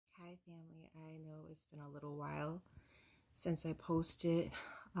family. I know it's been a little while since I posted.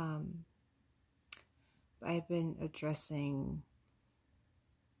 I've been addressing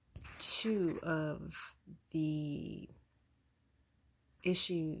two of the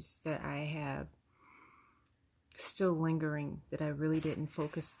issues that I have still lingering that I really didn't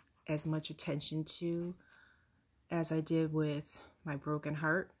focus as much attention to as I did with my broken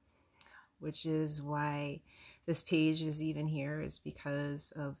heart, which is why this page is even here, is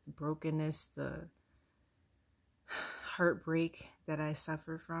because of the brokenness, the heartbreak that I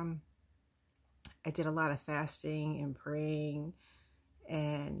suffer from. I did a lot of fasting and praying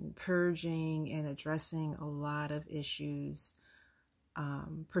and purging and addressing a lot of issues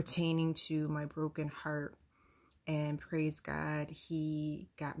pertaining to my broken heart, and praise God, He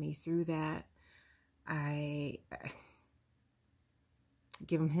got me through that. I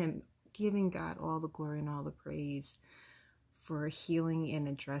giving God all the glory and all the praise for healing and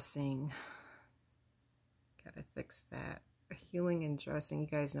addressing. Gotta fix that. Healing and addressing. You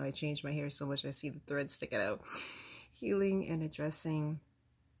guys know I changed my hair so much I see the thread sticking out. Healing and addressing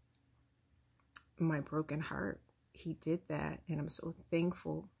my broken heart. He did that, and I'm so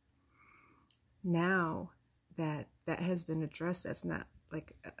thankful. Now that that has been addressed, that's not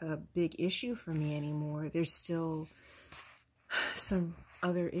like a big issue for me anymore. There's still some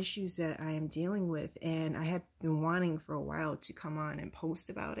other issues that I am dealing with, and I had been wanting for a while to come on and post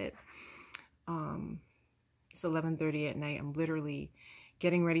about it. It's 11:30 at night. I'm literally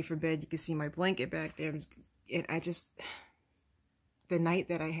getting ready for bed. You can see my blanket back there. And I just, the night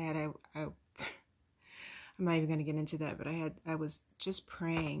that I had, I'm not even going to get into that, but I was just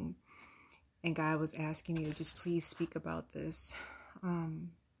praying, and God was asking me to just please speak about this.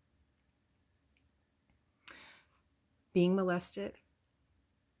 Being molested.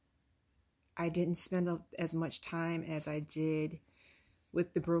 I didn't spend as much time as I did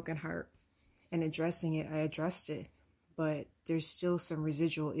with the broken heart and addressing it. I addressed it, but there's still some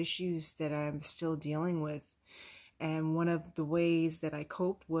residual issues that I'm still dealing with. And one of the ways that I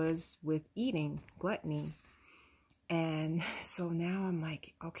coped was with eating, gluttony. And so now I'm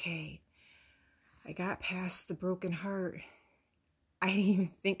like, okay, I got past the broken heart. I didn't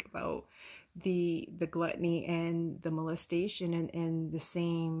even think about the gluttony and the molestation in the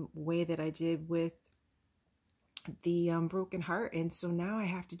same way that I did with the broken heart. And so now I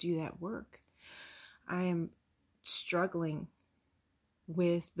have to do that work. I am struggling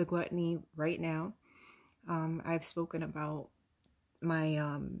with the gluttony right now. I've spoken about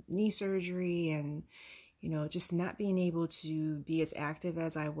my knee surgery and, you know, just not being able to be as active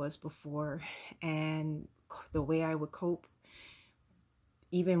as I was before, and the way I would cope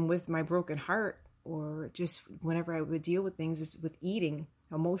even with my broken heart, or just whenever I would deal with things, is with eating,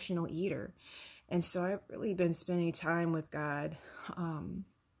 emotional eater. And so I've really been spending time with God,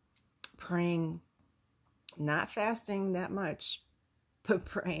 praying, not fasting that much, but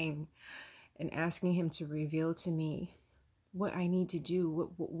praying and asking Him to reveal to me what I need to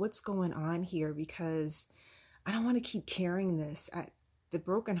do, what's going on here, because I don't want to keep carrying this. The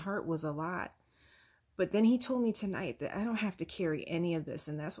broken heart was a lot. But then He told me tonight that I don't have to carry any of this,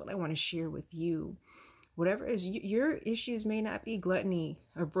 and that's what I want to share with you. Whatever is your issues may not be gluttony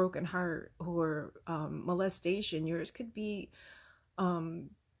or broken heart or molestation. Yours could be, I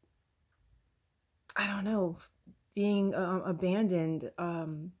don't know, being abandoned,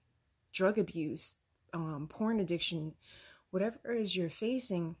 drug abuse, porn addiction, whatever it is you're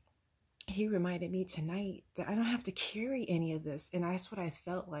facing. He reminded me tonight that I don't have to carry any of this. And that's what I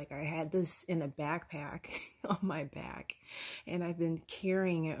felt like. I had this in a backpack on my back, and I've been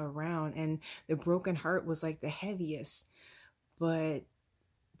carrying it around, and the broken heart was like the heaviest. But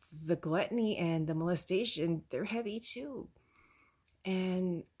the gluttony and the molestation, they're heavy too.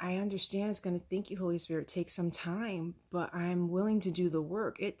 And I understand it's going to, thank you, Holy Spirit, take some time, but I'm willing to do the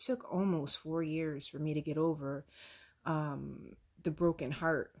work. It took almost 4 years for me to get over the broken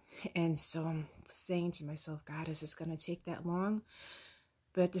heart. And so I'm saying to myself, God, is this going to take that long?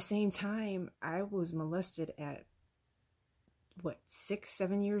 But at the same time, I was molested at, what, 6,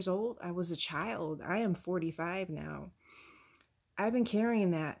 7 years old? I was a child. I am 45 now. I've been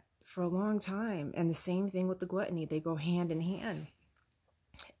carrying that for a long time. And the same thing with the gluttony. They go hand in hand.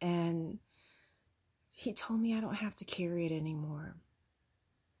 And He told me I don't have to carry it anymore.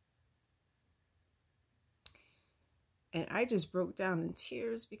 And I just broke down in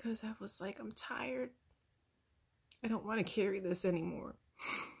tears because I was like, I'm tired. I don't want to carry this anymore.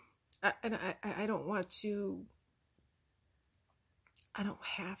 I don't want to, I don't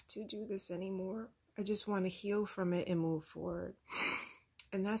have to do this anymore. I just want to heal from it and move forward.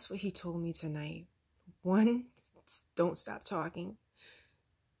 And that's what He told me tonight. 1, don't stop talking.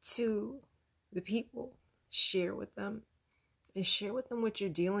 to the people. Share with them. And share with them what you're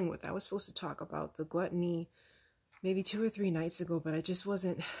dealing with. I was supposed to talk about the gluttony maybe 2 or 3 nights ago, but I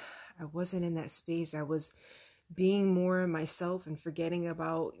wasn't in that space. I was being more myself and forgetting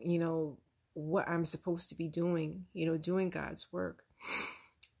about, what I'm supposed to be doing, doing God's work.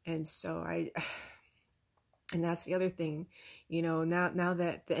 And so and that's the other thing, now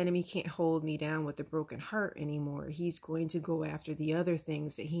that the enemy can't hold me down with the broken heart anymore, he's going to go after the other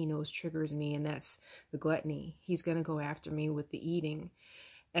things that he knows triggers me. And that's the gluttony. He's going to go after me with the eating.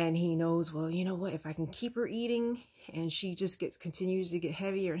 And he knows, well, you know what, if I can keep her eating and she just continues to get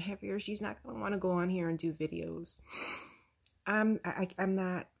heavier and heavier, she's not going to want to go on here and do videos. I'm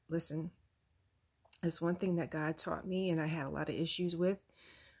not, listen, that's one thing that God taught me and I had a lot of issues with,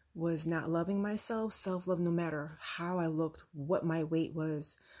 was not loving myself. Self-love, no matter how I looked, what my weight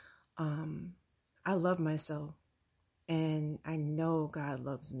was. I love myself and I know God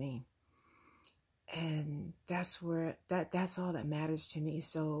loves me. And that's where that's all that matters to me.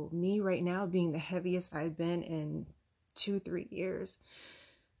 So me right now being the heaviest I've been in 2-3 years,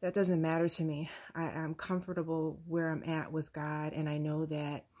 that doesn't matter to me. I'm comfortable where I'm at with God. And I know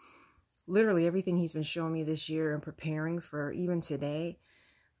that literally everything he's been showing me this year and preparing for even today,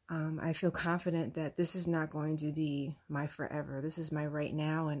 I feel confident that this is not going to be my forever. This is my right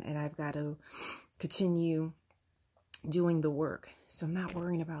now. And I've got to continue doing the work. So I'm not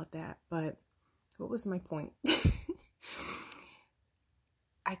worrying about that. But what was my point?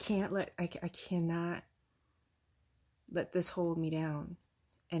 I cannot let this hold me down.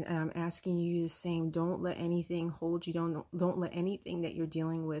 And I'm asking you the same. Don't let anything hold you. Don't let anything that you're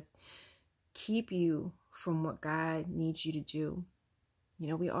dealing with keep you from what God needs you to do.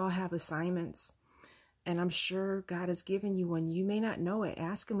 We all have assignments, and I'm sure God has given you one. You may not know it.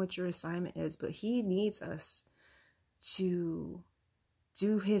 Ask him what your assignment is, but he needs us to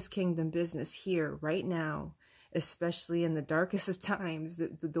do his kingdom business here right now, especially in the darkest of times,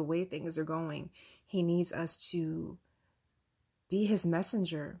 the way things are going. He needs us to be his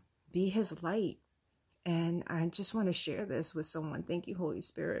messenger, be his light. And I just want to share this with someone. Thank you, Holy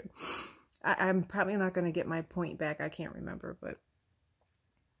Spirit. I'm probably not going to get my point back. I can't remember, but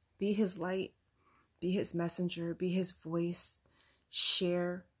be his light, be his messenger, be his voice,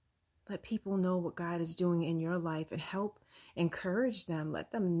 share, let people know what God is doing in your life and help encourage them.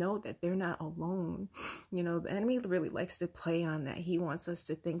 Let them know that they're not alone. The enemy really likes to play on that. He wants us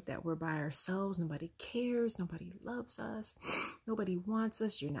to think that we're by ourselves. Nobody cares. Nobody loves us. Nobody wants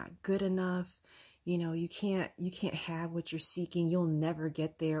us. You're not good enough. You can't have what you're seeking. You'll never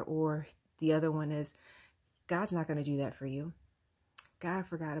get there. Or the other one is, God's not going to do that for you. God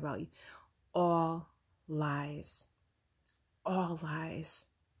forgot about you. All lies. All lies.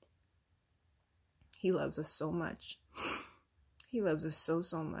 He loves us so much. He loves us so,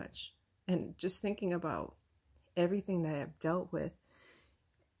 so much. And just thinking about everything that I've dealt with,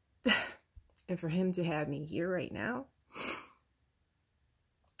 and for him to have me here right now,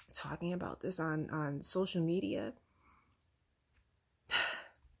 talking about this on social media,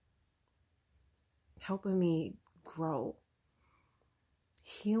 helping me grow,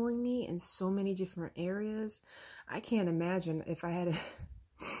 healing me in so many different areas. I can't imagine if I had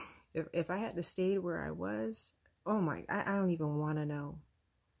if I had to stay where I was. Oh my, I don't even want to know.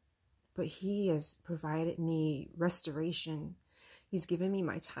 But he has provided me restoration. He's given me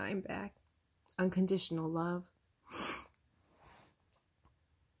my time back. Unconditional love.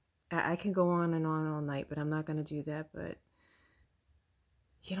 I can go on and on all night, but I'm not going to do that. But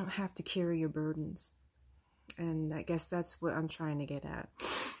you don't have to carry your burdens. And I guess that's what I'm trying to get at.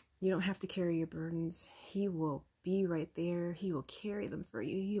 You don't have to carry your burdens. He will be right there. He will carry them for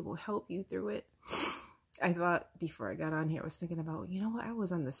you. He will help you through it. I thought before I got on here, I was thinking about, you know what? I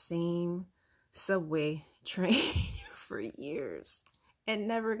was on the same subway train for years and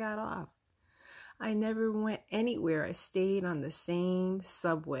never got off. I never went anywhere. I stayed on the same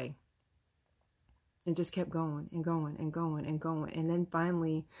subway and just kept going and going and going and going. And then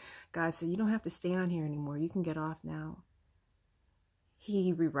finally, God said, you don't have to stay on here anymore. You can get off now.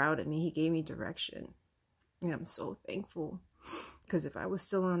 He rerouted me. He gave me direction. And I'm so thankful. Because if I was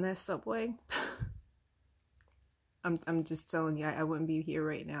still on that subway, I'm just telling you, I wouldn't be here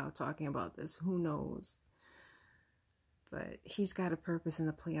right now talking about this. Who knows? But he's got a purpose and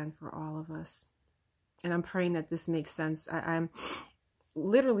a plan for all of us. And I'm praying that this makes sense. I'm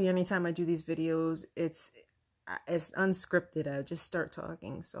literally, anytime I do these videos, it's unscripted. I just start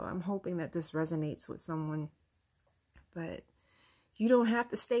talking. So I'm hoping that this resonates with someone. But you don't have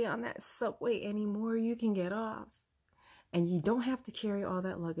to stay on that subway anymore. You can get off. And you don't have to carry all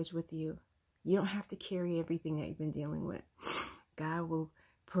that luggage with you. You don't have to carry everything that you've been dealing with. God will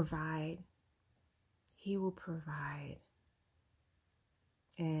provide. He will provide.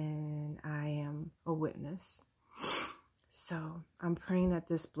 And I am a witness. So I'm praying that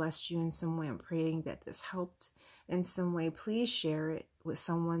this blessed you in some way. I'm praying that this helped in some way. Please share it with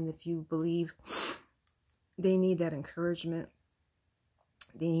someone if you believe they need that encouragement.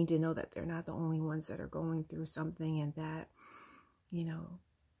 They need to know that they're not the only ones that are going through something, and that, you know,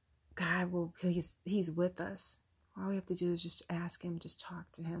 God will, he's with us. All we have to do is just ask him, just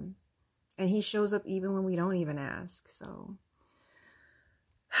talk to him. And he shows up even when we don't even ask. So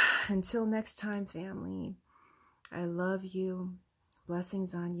until next time, family, I love you.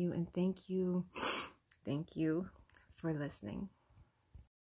 Blessings on you. And thank you for listening.